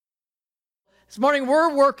This morning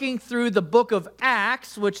we're working through the book of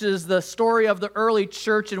Acts, which is the story of the early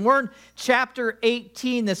church, and we're in chapter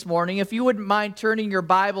 18 this morning. If you wouldn't mind turning your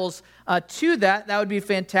Bibles to that would be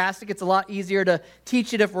fantastic. It's a lot easier to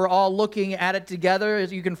teach it if we're all looking at it together.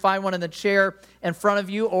 You can find one in the chair in front of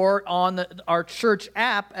you or on our church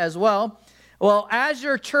app as well. Well, as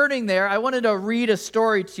you're turning there, I wanted to read a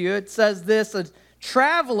story to you. It says this: a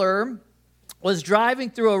traveler was driving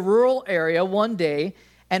through a rural area one day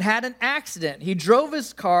and had an accident. He drove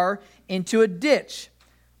his car into a ditch.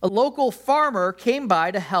 A local farmer came by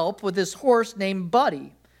to help with his horse named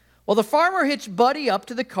Buddy. Well, the farmer hitched Buddy up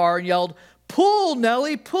to the car and yelled, "Pull,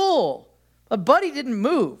 Nellie, pull!" But Buddy didn't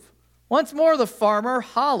move. Once more, the farmer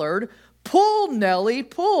hollered, "Pull, Nellie,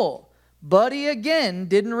 pull!" Buddy again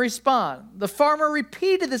didn't respond. The farmer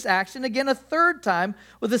repeated this action again a third time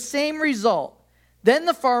with the same result. Then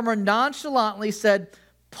the farmer nonchalantly said,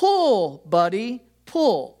 "Pull, Buddy,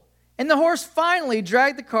 pull." And the horse finally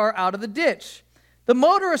dragged the car out of the ditch. The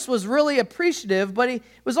motorist was really appreciative, but he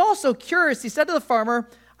was also curious. He said to the farmer,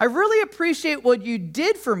 "I really appreciate what you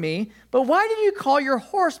did for me, but why did you call your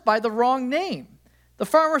horse by the wrong name?" The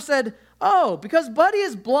farmer said, "Oh, because Buddy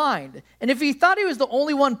is blind, and if he thought he was the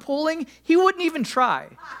only one pulling, he wouldn't even try."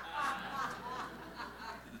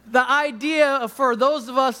 The idea for those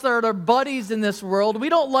of us that are buddies in this world, we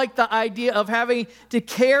don't like the idea of having to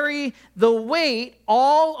carry the weight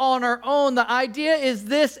all on our own. The idea is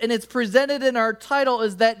this, and it's presented in our title,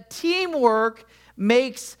 is that teamwork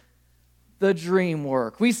makes the dream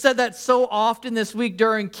work. We said that so often this week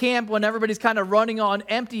during camp when everybody's kind of running on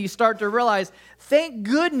empty. You start to realize, thank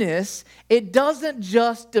goodness, it doesn't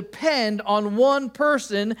just depend on one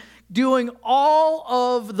person doing all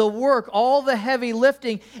of the work, all the heavy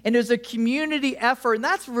lifting, and there's a community effort. And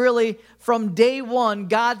that's really, from day one,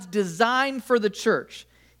 God's design for the church.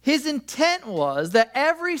 His intent was that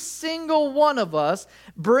every single one of us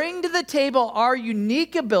bring to the table our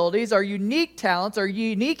unique abilities, our unique talents, our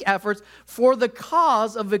unique efforts for the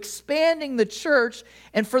cause of expanding the church.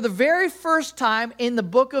 And for the very first time in the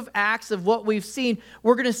book of Acts of what we've seen,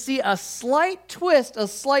 we're going to see a slight twist, a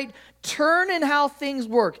slight turn in how things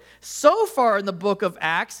work. So far in the book of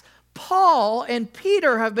Acts, Paul and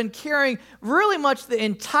Peter have been carrying really much the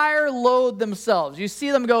entire load themselves. You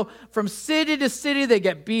see them go from city to city. They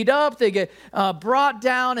get beat up, they get brought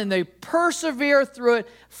down, and they persevere through it.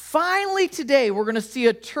 Finally today, we're going to see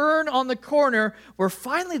a turn on the corner where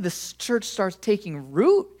finally this church starts taking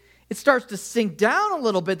root. It starts to sink down a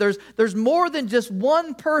little bit. There's more than just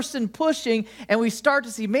one person pushing, and we start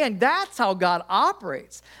to see, man, that's how God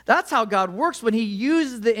operates. That's how God works when he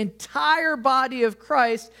uses the entire body of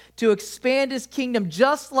Christ to expand his kingdom.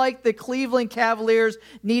 Just like the Cleveland Cavaliers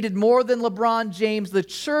needed more than LeBron James, the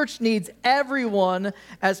church needs everyone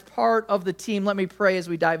as part of the team. Let me pray as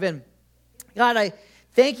we dive in. God, I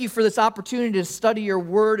thank you for this opportunity to study your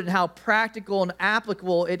word and how practical and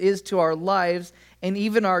applicable it is to our lives and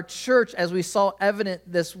even our church, as we saw evident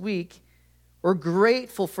this week. We're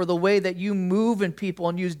grateful for the way that you move in people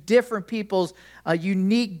and use different people's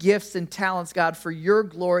unique gifts and talents, God, for your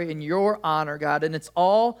glory and your honor, God. And it's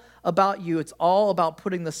all about you. It's all about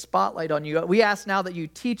putting the spotlight on you. We ask now that you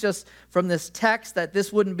teach us from this text, that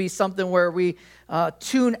this wouldn't be something where we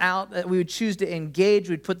tune out, that we would choose to engage.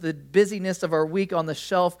 We'd put the busyness of our week on the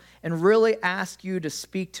shelf and really ask you to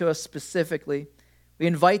speak to us specifically. We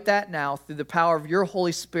invite that now through the power of your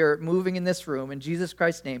Holy Spirit moving in this room. In Jesus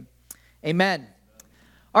Christ's name, amen.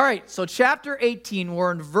 All right, so chapter 18,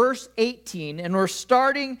 we're in verse 18, and we're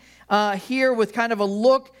starting here with kind of a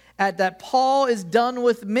look at that Paul is done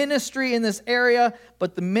with ministry in this area,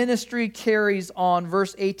 but the ministry carries on.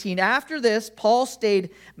 Verse 18, after this, Paul stayed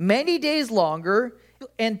many days longer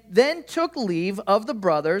and then took leave of the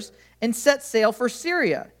brothers and set sail for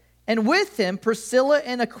Syria, and with him Priscilla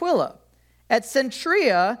and Aquila. At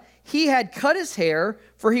Cenchrea, he had cut his hair,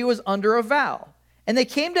 for he was under a vow. And they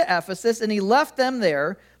came to Ephesus, and he left them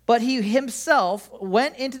there, but he himself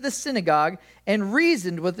went into the synagogue and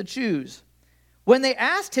reasoned with the Jews. When they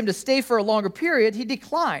asked him to stay for a longer period, he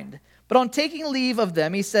declined. But on taking leave of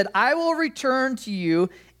them, he said, "I will return to you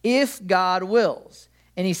if God wills."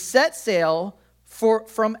 And he set sail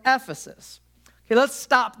from Ephesus. Okay, let's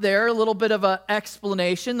stop there. A little bit of an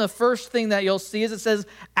explanation. The first thing that you'll see is it says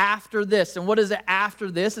after this. And what is it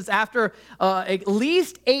after this? It's after at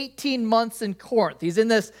least 18 months in Corinth. He's in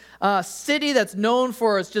this city that's known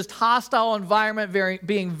for its just hostile environment,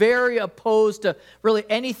 being very opposed to really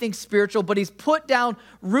anything spiritual. But he's put down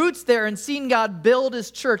roots there and seen God build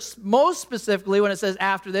his church. Most specifically, when it says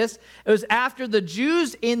after this, it was after the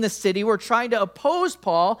Jews in the city were trying to oppose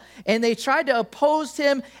Paul. And they tried to oppose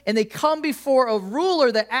him, and they come before a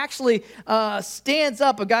ruler that actually stands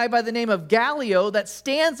up, a guy by the name of Gallio that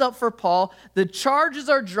stands up for Paul. The charges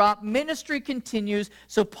are dropped. Ministry continues.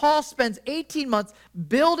 So Paul spends 18 months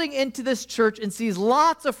building into this church and sees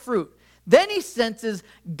lots of fruit. Then he senses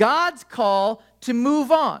God's call to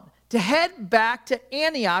move on, to head back to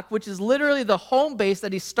Antioch, which is literally the home base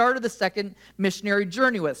that he started the second missionary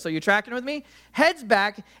journey with. So you tracking with me? Heads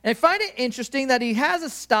back, and I find it interesting that he has a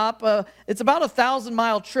stop. It's about a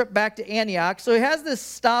 1,000-mile trip back to Antioch. So he has this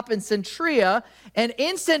stop in Centuria, and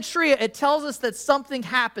in Centuria, it tells us that something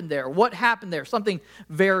happened there. What happened there? Something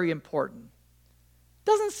very important.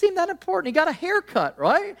 Doesn't seem that important. He got a haircut,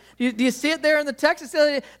 right? Do you see it there in the text? It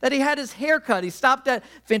says that he had his haircut. He stopped at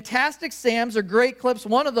Fantastic Sam's or Great Clips,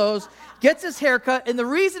 one of those, gets his haircut. And the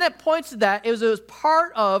reason it points to that is it was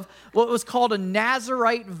part of what was called a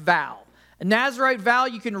Nazirite vow. A Nazirite vow,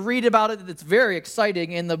 you can read about it. It's very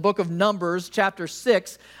exciting in the book of Numbers, chapter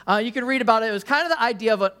 6. You can read about it. It was kind of the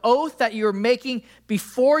idea of an oath that you were making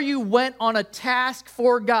before you went on a task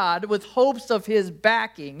for God with hopes of his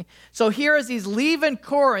backing. So here as he's leaving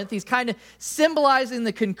Corinth, he's kind of symbolizing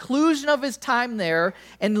the conclusion of his time there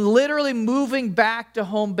and literally moving back to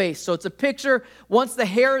home base. So it's a picture, once the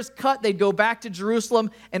hair is cut, they'd go back to Jerusalem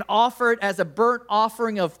and offer it as a burnt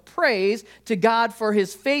offering of praise to God for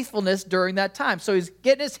his faithfulness during that time. So he's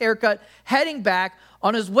getting his haircut, heading back.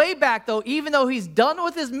 On his way back, though, even though he's done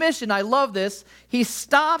with his mission, I love this, he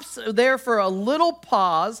stops there for a little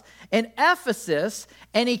pause in Ephesus,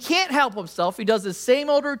 and he can't help himself. He does the same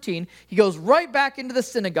old routine. He goes right back into the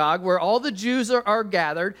synagogue where all the Jews are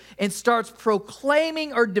gathered and starts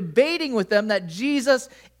proclaiming or debating with them that Jesus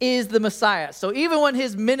is the Messiah. So even when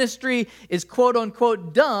his ministry is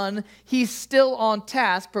quote-unquote done, he's still on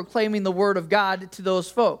task proclaiming the word of God to those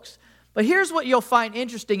folks. But here's what you'll find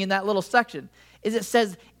interesting in that little section. Is it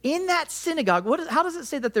says, in that synagogue, how does it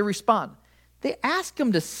say that they respond? They ask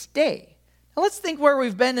him to stay. Now let's think where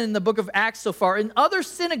we've been in the book of Acts so far. In other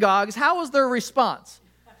synagogues, how was their response?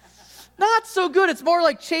 Not so good. It's more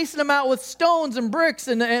like chasing them out with stones and bricks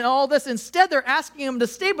and all this. Instead, they're asking him to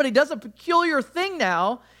stay, but he does a peculiar thing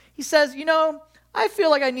now. He says, I feel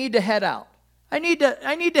like I need to head out. I need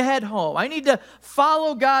to head home. I need to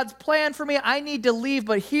follow God's plan for me. I need to leave.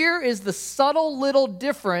 But here is the subtle little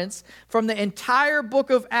difference from the entire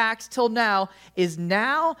book of Acts till now, is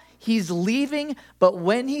now he's leaving, but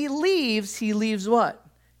when he leaves what?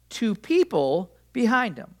 2 people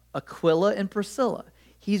behind him, Aquila and Priscilla.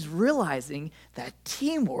 He's realizing that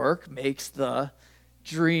teamwork makes the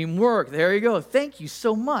dream work. There you go. Thank you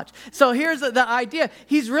so much. So here's the idea.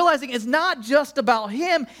 He's realizing it's not just about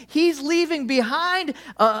him. He's leaving behind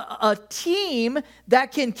a team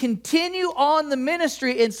that can continue on the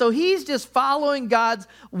ministry. And so he's just following God's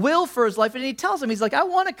will for his life. And he tells him, he's like, I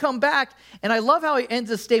want to come back. And I love how he ends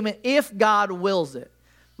his statement, if God wills it.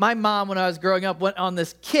 My mom, when I was growing up, went on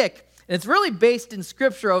this kick. And it's really based in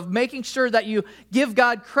Scripture of making sure that you give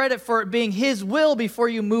God credit for it being his will before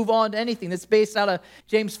you move on to anything. That's based out of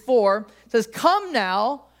James 4. It says, come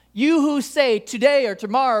now, you who say today or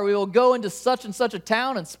tomorrow we will go into such and such a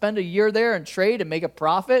town and spend a year there and trade and make a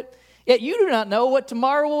profit. Yet you do not know what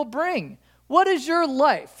tomorrow will bring. What is your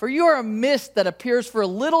life? For you are a mist that appears for a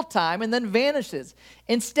little time and then vanishes.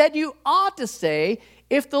 Instead, you ought to say,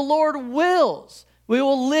 if the Lord wills, we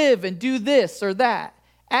will live and do this or that.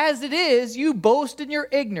 As it is, you boast in your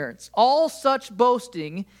ignorance. All such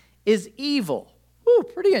boasting is evil. Ooh,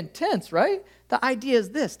 pretty intense, right? The idea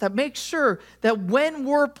is this, that make sure that when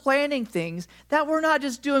we're planning things, that we're not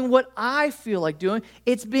just doing what I feel like doing.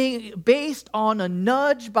 It's being based on a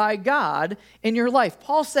nudge by God in your life.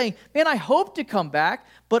 Paul's saying, man, I hope to come back,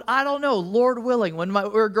 but I don't know, Lord willing. When we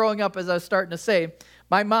were growing up, as I was starting to say,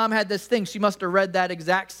 my mom had this thing. She must have read that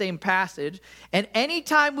exact same passage. And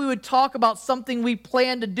anytime we would talk about something we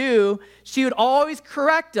planned to do, she would always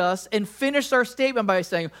correct us and finish our statement by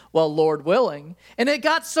saying, well, Lord willing. And it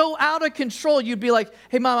got so out of control, you'd be like,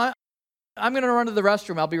 hey, Mom, I'm going to run to the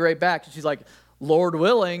restroom. I'll be right back. And she's like, Lord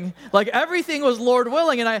willing. Like everything was Lord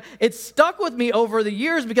willing. And it stuck with me over the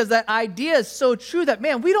years because that idea is so true that,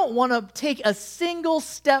 man, we don't want to take a single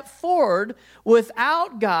step forward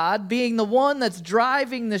without God being the one that's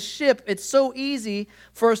driving the ship. It's so easy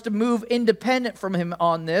for us to move independent from him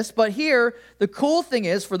on this. But here, the cool thing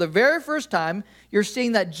is, for the very first time, you're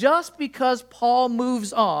seeing that just because Paul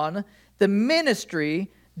moves on, the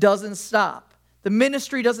ministry doesn't stop. The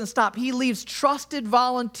ministry doesn't stop. He leaves trusted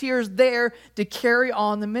volunteers there to carry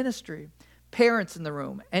on the ministry. Parents in the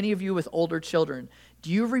room, any of you with older children, do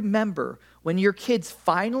you remember when your kids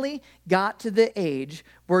finally got to the age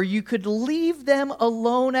where you could leave them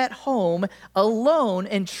alone at home, alone,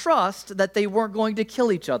 and trust that they weren't going to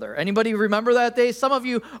kill each other? Anybody remember that day? Some of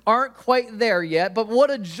you aren't quite there yet, but what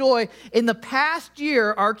a joy. In the past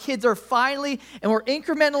year, our kids are finally, and we're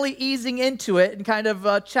incrementally easing into it and kind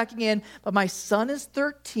of checking in. But my son is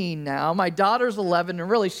 13 now. My daughter's 11, and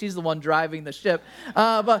really she's the one driving the ship.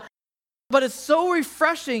 But it's so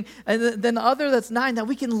refreshing, and then the other that's 9, that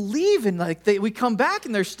we can leave and we come back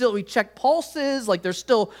and we check pulses, like they're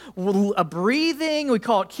still breathing. We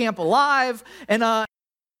call it Camp Alive, and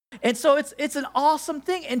so it's an awesome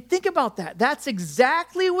thing. And think about that. That's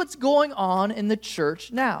exactly what's going on in the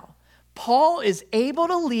church now. Paul is able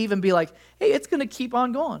to leave and be like, hey, it's going to keep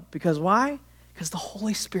on going. Because why? Because the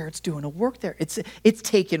Holy Spirit's doing a work there. It's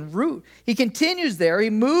taken root. He continues there. He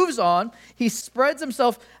moves on. He spreads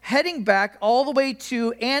himself, heading back all the way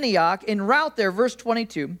to Antioch. En route there, verse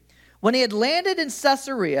 22, when he had landed in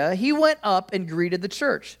Caesarea, he went up and greeted the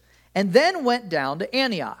church, and then went down to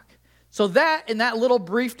Antioch. So that, in that little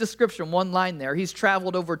brief description, one line there, he's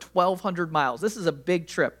traveled over 1,200 miles. This is a big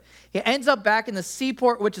trip. He ends up back in the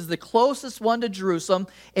seaport, which is the closest one to Jerusalem.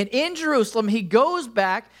 And in Jerusalem, he goes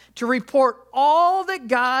back to report all that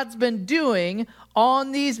God's been doing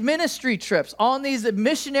on these ministry trips, on these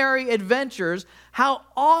missionary adventures. How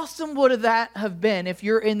awesome would that have been if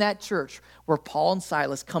you're in that church where Paul and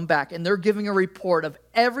Silas come back and they're giving a report of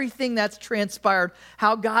everything that's transpired,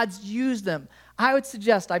 how God's used them. I would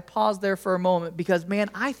suggest I pause there for a moment because, man,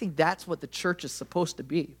 I think that's what the church is supposed to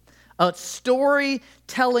be. A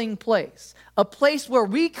storytelling place, a place where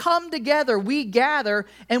we come together, we gather,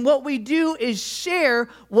 and what we do is share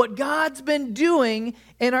what God's been doing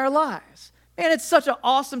in our lives. And it's such an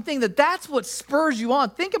awesome thing that's what spurs you on.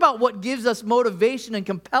 Think about what gives us motivation and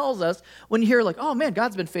compels us when you hear like, oh man,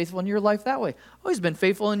 God's been faithful in your life that way. Oh, he's been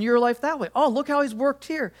faithful in your life that way. Oh, look how he's worked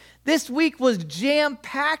here. This week was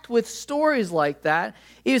jam-packed with stories like that.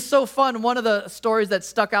 It was so fun. One of the stories that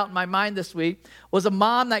stuck out in my mind this week was a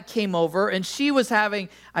mom that came over, and she was having,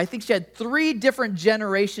 I think she had 3 different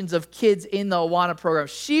generations of kids in the Awana program.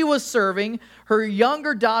 She was serving her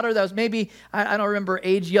younger daughter that was maybe, I don't remember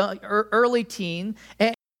age, young, early teen,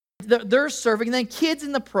 and they're serving, and then kids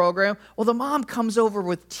in the program. Well, the mom comes over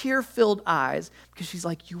with tear-filled eyes because she's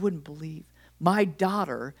like, you wouldn't believe. My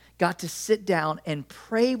daughter got to sit down and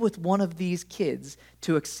pray with one of these kids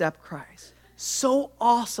to accept Christ. So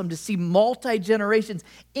awesome to see multi-generations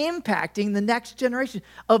impacting the next generation.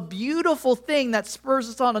 A beautiful thing that spurs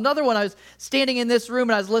us on. Another one, I was standing in this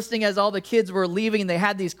room and I was listening as all the kids were leaving and they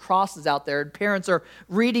had these crosses out there and parents are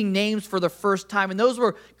reading names for the first time. And those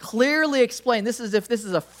were clearly explained. This is if this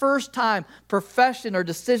is a first time profession or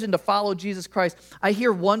decision to follow Jesus Christ. I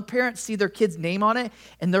hear one parent see their kid's name on it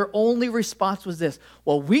and their only response was this,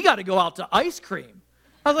 well, we got to go out to ice cream.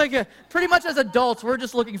 I was like, pretty much as adults, we're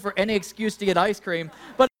just looking for any excuse to get ice cream.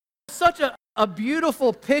 But it's such a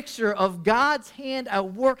beautiful picture of God's hand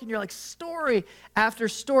at work, and you're like, story after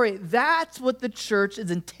story. That's what the church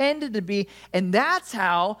is intended to be, and that's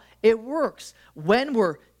how it works. When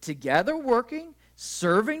we're together working,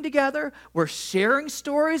 serving together, we're sharing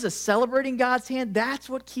stories of celebrating God's hand. That's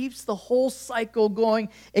what keeps the whole cycle going.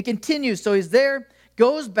 It continues. So he's there,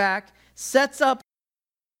 goes back, sets up,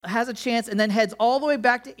 has a chance, and then heads all the way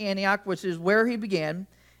back to Antioch, which is where he began.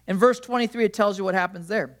 In verse 23, it tells you what happens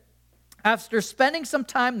there. After spending some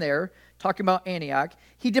time there, talking about Antioch,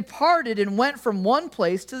 he departed and went from one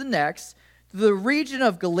place to the next, to the region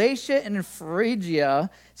of Galatia and Phrygia,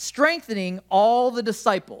 strengthening all the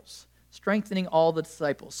disciples.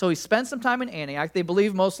 So he spent some time in Antioch. They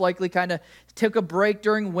believe most likely kind of took a break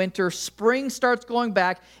during winter. Spring starts going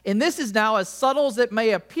back. And this is now, as subtle as it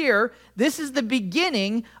may appear, this is the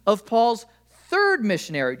beginning of Paul's 3rd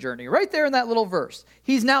missionary journey, right there in that little verse.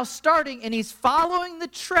 He's now starting and he's following the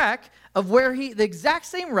trek of the exact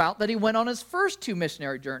same route that he went on his first 2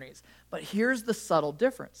 missionary journeys. But here's the subtle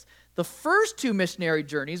difference. The first 2 missionary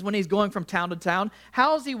journeys, when he's going from town to town,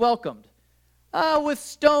 how is he welcomed? With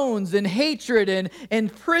stones and hatred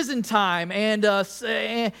and prison time and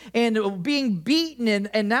being beaten.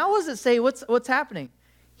 And now what does it say? What's happening?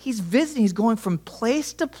 He's visiting. He's going from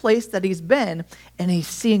place to place that he's been, and he's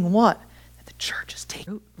seeing what? That the church is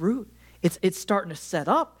taking root. It's starting to set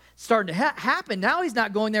up, starting to happen. Now he's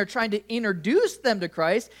not going there trying to introduce them to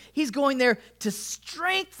Christ. He's going there to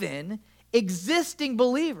strengthen existing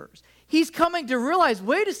believers. He's coming to realize,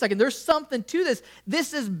 wait a second, there's something to this.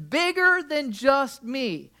 This is bigger than just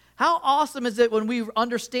me. How awesome is it when we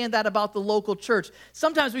understand that about the local church?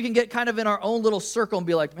 Sometimes we can get kind of in our own little circle and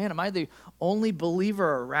be like, man, am I the only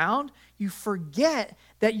believer around? you forget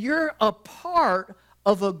that you're a part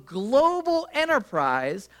of a global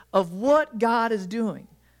enterprise of what God is doing.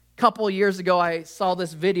 A couple of years ago, I saw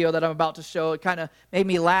this video that I'm about to show. It kind of made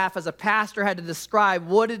me laugh as a pastor had to describe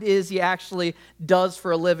what it is he actually does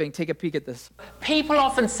for a living. Take a peek at this. People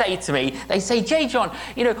often say to me, they say, J. John,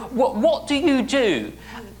 what do you do?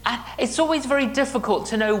 And it's always very difficult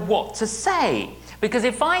to know what to say. Because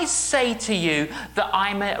if I say to you that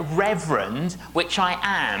I'm a reverend, which I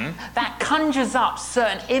am, that conjures up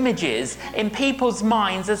certain images in people's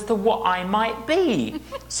minds as to what I might be.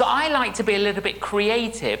 So I like to be a little bit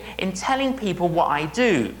creative in telling people what I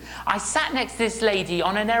do. I sat next to this lady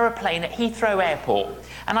on an aeroplane at Heathrow Airport,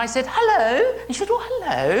 and I said, hello. And she said, oh,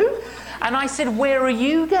 hello. And I said, where are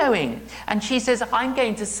you going? And she says, I'm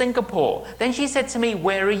going to Singapore. Then she said to me,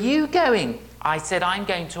 where are you going? I said, I'm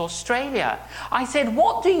going to Australia. I said,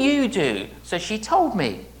 what do you do? So she told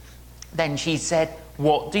me. Then she said,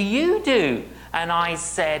 what do you do? And I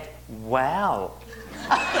said, well,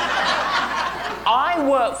 I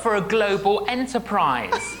work for a global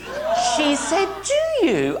enterprise. She said, do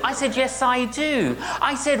you? I said, yes, I do.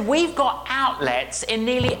 I said, we've got outlets in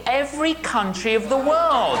nearly every country of the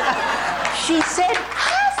world. She said,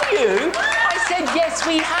 have you? I said, yes,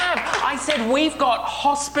 we have. I said, we've got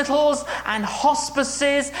hospitals and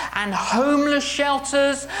hospices and homeless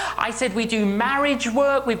shelters. I said, we do marriage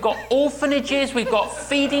work. We've got orphanages. We've got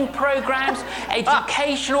feeding programs,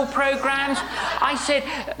 educational programs. I said,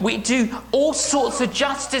 we do all sorts of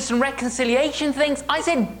justice and reconciliation things. I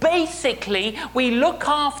said, basically, we look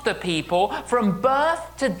after people from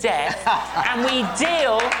birth to death, and we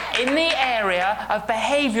deal in the area of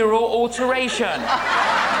behavioral alteration.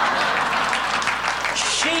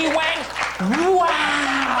 She went,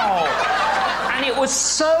 wow! And it was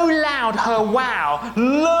so loud, her wow,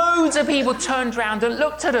 loads of people turned around and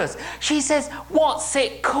looked at us. She says, what's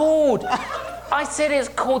it called? I said, it's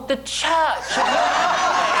called the Church.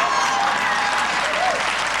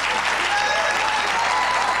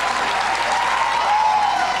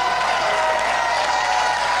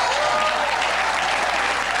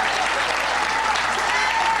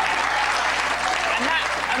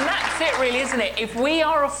 Really, isn't it? If we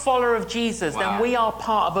are a follower of Jesus, then we are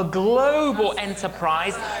part of a global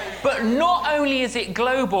enterprise. But not only is it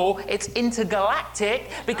global, it's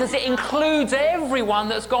intergalactic, because it includes everyone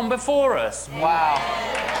that's gone before us. Wow.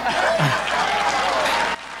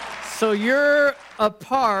 So you're a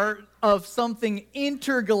part of something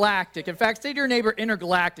intergalactic. In fact, say to your neighbor,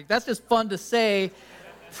 intergalactic. That's just fun to say.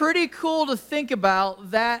 Pretty cool to think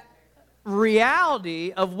about that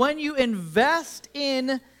reality of when you invest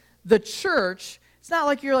in the church. It's not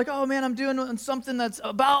like you're like, oh man, I'm doing something that's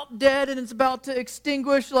about dead and it's about to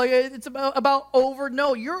extinguish, like it's about over.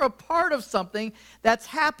 No, you're a part of something that's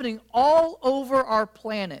happening all over our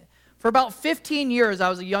planet. For about 15 years, I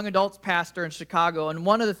was a young adults pastor in Chicago, and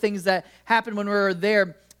one of the things that happened when we were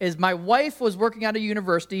there is my wife was working at a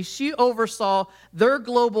university. She oversaw their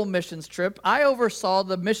global missions trip. I oversaw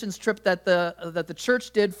the missions trip that the church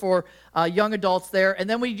did for young adults there. And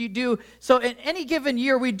then we do, so in any given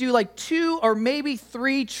year, we do like 2 or maybe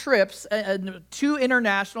 3 trips, 2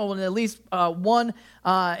 international and at least 1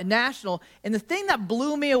 national. And the thing that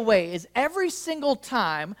blew me away is every single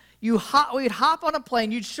time we'd hop on a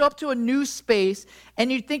plane, you'd show up to a new space,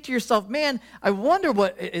 and you'd think to yourself, man, I wonder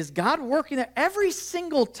is God working there? Every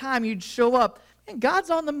single time you'd show up, and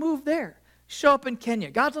God's on the move there. Show up in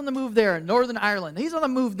Kenya, God's on the move there. In Northern Ireland, He's on the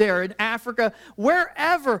move there. In Africa,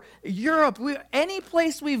 wherever, Europe, any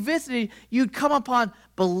place we visited, you'd come upon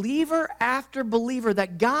believer after believer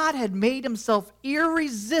that God had made Himself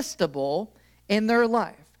irresistible in their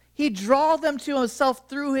life. He drew them to Himself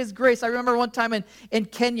through His grace. I remember one time in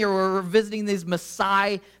Kenya where we were visiting these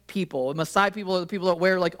Maasai people. Maasai people are the people that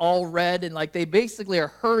wear like all red, and like they basically are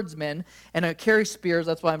herdsmen and carry spears.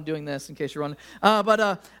 That's why I'm doing this, in case you're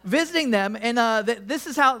wondering. Visiting them, and this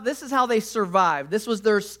is how they survived. This was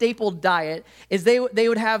their staple diet. Is they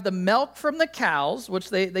would have the milk from the cows,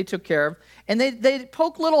 which they took care of, and they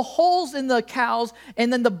poke little holes in the cows,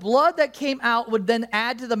 and then the blood that came out would then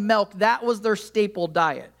add to the milk. That was their staple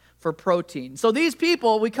diet for protein. So these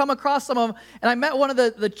people, we come across some of them, and I met one of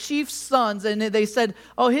the chief's sons, and they said,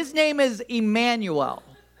 oh, his name is Emmanuel.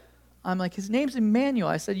 I'm like, his name's Emmanuel.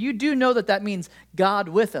 I said, you do know that means God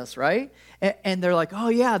with us, right? And they're like, oh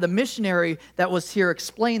yeah, the missionary that was here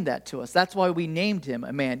explained that to us. That's why we named him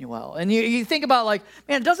Emmanuel. And you think about like,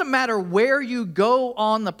 man, it doesn't matter where you go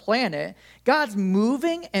on the planet, God's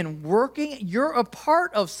moving and working. You're a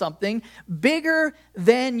part of something bigger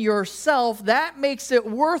than yourself. That makes it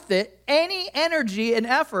worth it. Any energy and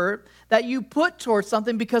effort that you put towards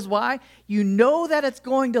something because why? You know that it's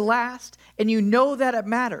going to last and you know that it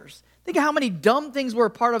matters. Think of how many dumb things we're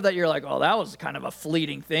a part of that you're like, oh, that was kind of a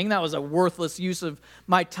fleeting thing. That was a worthless use of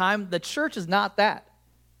my time. The church is not that.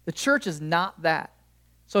 The church is not that.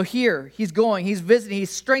 So here, he's going, he's visiting, he's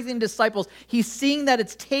strengthening disciples. He's seeing that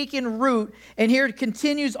it's taken root. And here it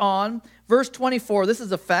continues on. Verse 24, this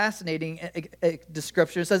is a fascinating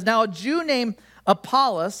description. It says, now a Jew named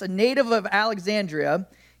Apollos, a native of Alexandria,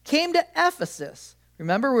 came to Ephesus.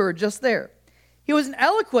 Remember, we were just there. He was an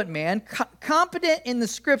eloquent man, competent in the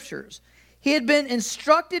scriptures. He had been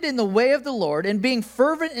instructed in the way of the Lord, and being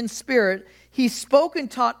fervent in spirit, he spoke and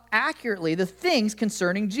taught accurately the things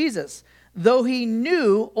concerning Jesus, though he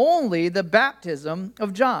knew only the baptism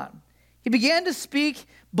of John. He began to speak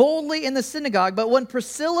boldly in the synagogue, but when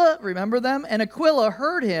Priscilla, remember them, and Aquila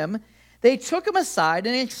heard him, they took him aside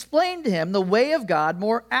and explained to him the way of God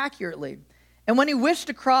more accurately. And when he wished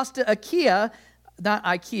to cross to Achaia,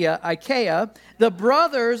 the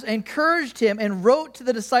brothers encouraged him and wrote to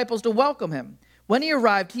the disciples to welcome him. When he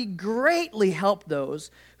arrived, he greatly helped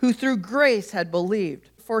those who through grace had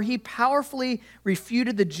believed. For he powerfully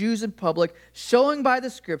refuted the Jews in public, showing by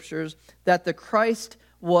the scriptures that the Christ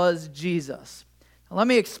was Jesus. Now, let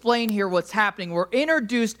me explain here what's happening. We're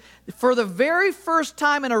introduced for the very first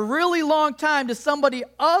time in a really long time to somebody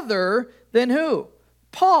other than who?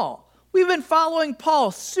 Paul. We've been following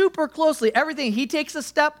Paul super closely. Everything, he takes a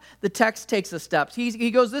step, the text takes a step.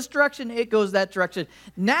 He goes this direction, it goes that direction.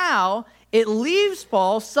 Now, it leaves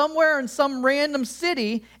Paul somewhere in some random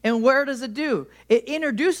city, and where does it do? It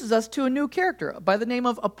introduces us to a new character by the name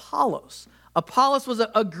of Apollos. Apollos was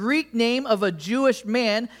a Greek name of a Jewish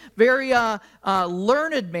man, very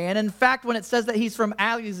learned man. In fact, when it says that he's from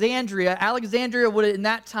Alexandria, Alexandria would in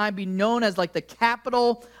that time be known as like the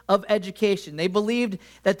capital of education. They believed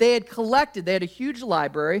that they had a huge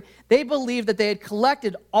library. They believed that they had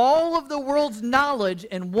collected all of the world's knowledge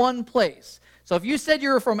in one place. So if you said you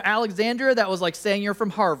were from Alexandria, that was like saying you're from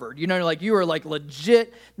Harvard. You know, like you were like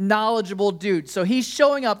legit knowledgeable dude. So he's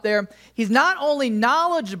showing up there. He's not only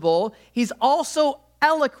knowledgeable, he's also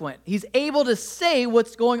eloquent. He's able to say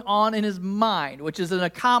what's going on in his mind, which is an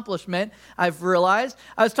accomplishment, I've realized.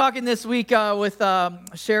 I was talking this week with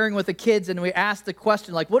sharing with the kids, and we asked the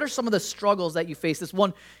question, like, what are some of the struggles that you face? This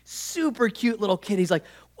one super cute little kid, he's like,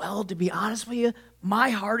 well, to be honest with you, my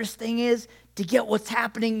hardest thing is to get what's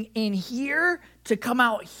happening in here to come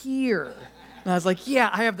out here. And I was like, yeah,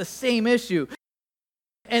 I have the same issue.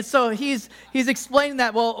 And so he's explaining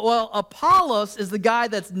that, well, Apollos is the guy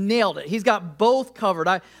that's nailed it. He's got both covered.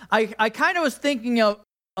 I kind of was thinking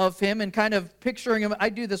of him and kind of picturing him. I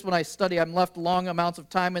do this when I study. I'm left long amounts of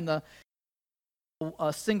time in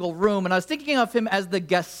a single room, and I was thinking of him as the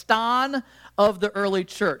Gaston of the early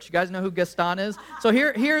church. You guys know who Gaston is? So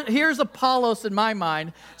here's Apollos in my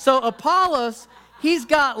mind. So Apollos, he's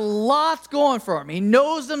got lots going for him. He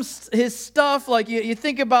knows his stuff. Like you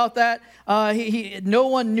think about that. No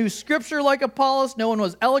one knew Scripture like Apollos. No one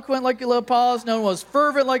was eloquent like Apollos. No one was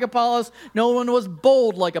fervent like Apollos. No one was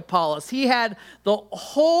bold like Apollos. He had the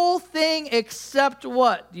whole thing except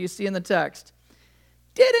what? Do you see in the text?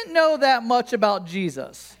 Didn't know that much about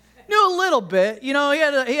Jesus. Knew a little bit. You know, he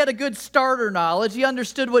had a good starter knowledge. He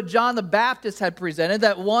understood what John the Baptist had presented,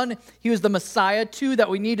 that one, he was the Messiah, two, that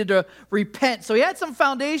we needed to repent. So he had some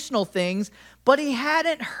foundational things, but he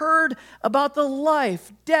hadn't heard about the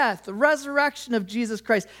life, death, the resurrection of Jesus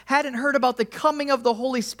Christ, hadn't heard about the coming of the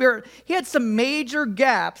Holy Spirit. He had some major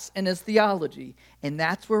gaps in his theology, and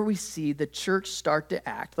that's where we see the church start to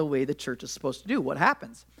act the way the church is supposed to do. What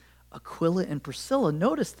happens? Aquila and Priscilla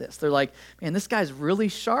notice this. They're like, man, this guy's really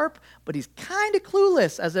sharp, but he's kind of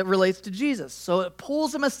clueless as it relates to Jesus. So it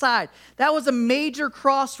pulls him aside. That was a major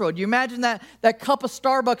crossroad. You imagine that cup of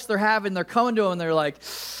Starbucks they're having, they're coming to him, and they're like,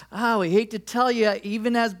 we hate to tell you,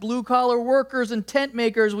 even as blue-collar workers and tent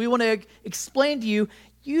makers, we want to explain to you,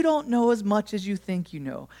 you don't know as much as you think you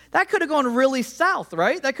know. That could have gone really south,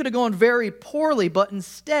 right? That could have gone very poorly, but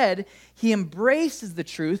instead, he embraces the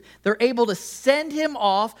truth. They're able to send him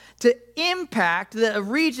off to impact the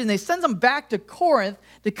region. They send him back to Corinth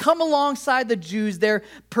to come alongside the Jews there,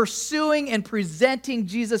 pursuing and presenting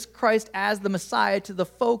Jesus Christ as the Messiah to the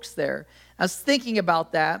folks there. I was thinking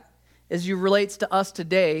about that as it relates to us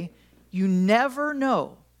today. You never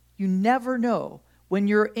know when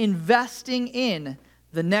you're investing in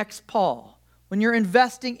the next Paul, when you're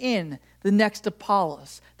investing in the next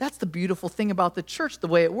Apollos. That's the beautiful thing about the church, the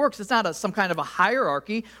way it works. It's not some kind of a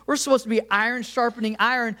hierarchy. We're supposed to be iron sharpening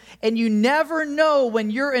iron, and you never know when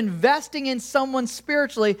you're investing in someone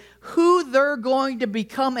spiritually who they're going to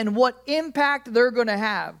become and what impact they're going to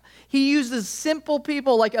have. He uses simple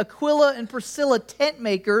people like Aquila and Priscilla, tent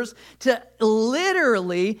makers, to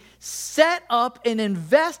literally set up and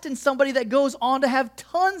invest in somebody that goes on to have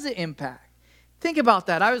tons of impact. Think about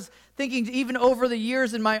that. I was thinking even over the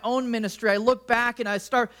years in my own ministry, I look back and I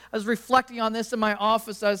was reflecting on this in my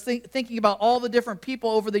office. I was thinking about all the different people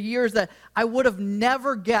over the years that I would have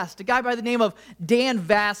never guessed. A guy by the name of Dan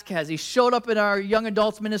Vasquez. He showed up in our young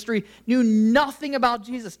adults ministry, knew nothing about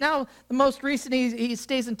Jesus. Now, the most recent, he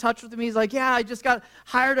stays in touch with me. He's like, yeah, I just got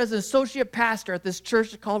hired as an associate pastor at this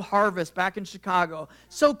church called Harvest back in Chicago.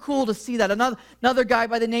 So cool to see that. Another guy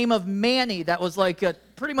by the name of Manny that was like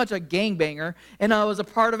pretty much a gangbanger, and I was a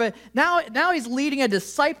part of it. Now he's leading a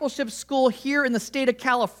discipleship school here in the state of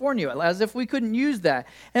California, as if we couldn't use that.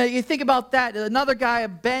 And you think about that. Another guy,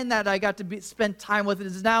 Ben, that I got to spend time with,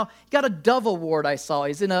 is now he got a Dove Award. I saw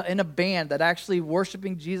he's in a band that actually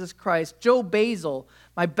worshiping Jesus Christ. Joe Basil,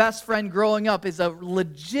 my best friend growing up, is a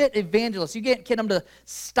legit evangelist. You can't get him to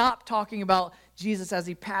stop talking about Jesus as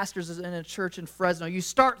he pastors in a church in Fresno. You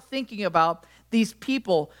start thinking about these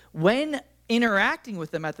people when interacting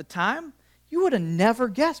with them at the time, you would have never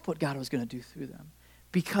guessed what God was going to do through them,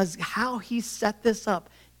 because how he set this up.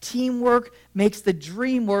 Teamwork makes the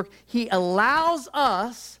dream work. He allows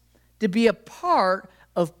us to be a part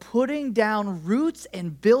of putting down roots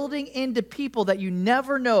and building into people that you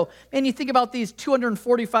never know. And you think about these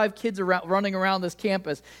 245 kids running around this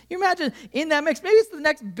campus. You imagine in that mix, maybe it's the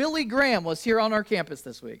next Billy Graham was here on our campus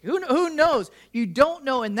this week. Who knows? You don't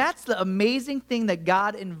know, and that's the amazing thing that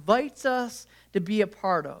God invites us to be a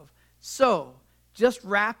part of. So, just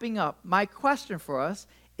wrapping up, my question for us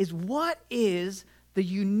is, what is the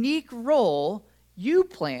unique role you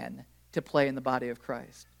plan to play in the body of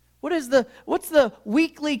Christ? What's the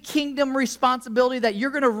weekly kingdom responsibility that you're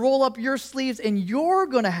going to roll up your sleeves and you're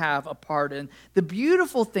going to have a part in? The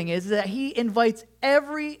beautiful thing is that he invites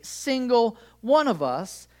every single one of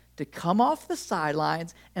us to come off the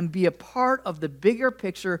sidelines and be a part of the bigger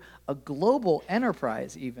picture, a global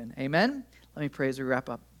enterprise even. Amen? Let me pray as we wrap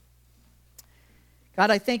up. God,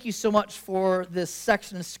 I thank you so much for this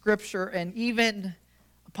section of Scripture, and even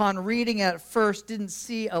upon reading at first, didn't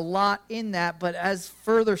see a lot in that, but as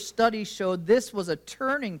further study showed, this was a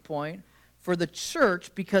turning point for the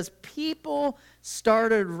church because people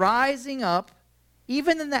started rising up,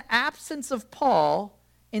 even in the absence of Paul,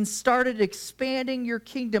 and started expanding your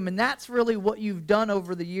kingdom. And that's really what you've done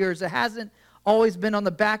over the years. It hasn't always been on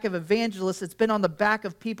the back of evangelists. It's been on the back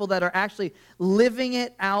of people that are actually living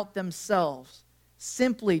it out themselves.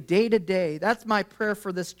 Simply, day to day. That's my prayer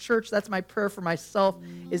for this church. That's my prayer for myself,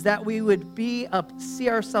 is that we would see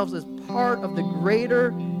ourselves as part of the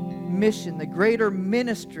greater mission, the greater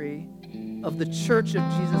ministry of the church of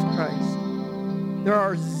Jesus Christ. There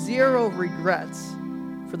are zero regrets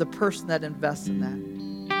for the person that invests in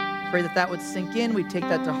that. Pray that would sink in. We take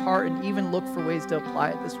that to heart and even look for ways to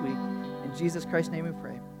apply it this week. In Jesus Christ's name we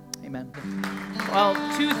pray. Amen. Well,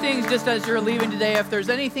 two things just as you're leaving today. If there's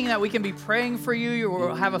anything that we can be praying for you,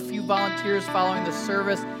 we'll have a few volunteers following the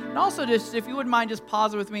service. And also, just if you wouldn't mind just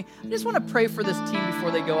pausing with me, I just want to pray for this team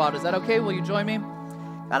before they go out. Is that okay? Will you join me?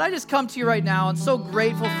 God, I just come to you right now and so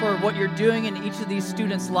grateful for what you're doing in each of these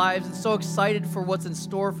students' lives and so excited for what's in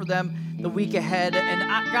store for them the week ahead. And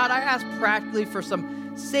God, I ask practically for some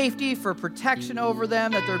safety, for protection over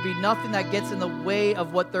them, that there be nothing that gets in the way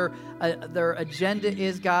of what their agenda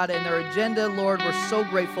is, God. And their agenda, Lord, we're so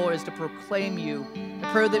grateful, is to proclaim you.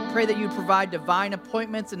 I pray that you'd provide divine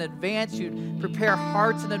appointments in advance, you'd prepare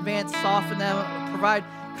hearts in advance, soften them, provide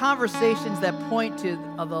conversations that point to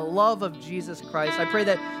the love of Jesus Christ. I pray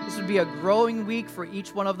that this would be a growing week for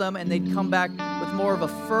each one of them, and they'd come back with more of a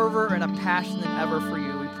fervor and a passion than ever for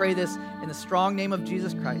you. We pray this in the strong name of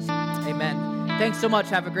Jesus Christ. Amen. Thanks so much.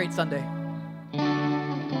 Have a great Sunday.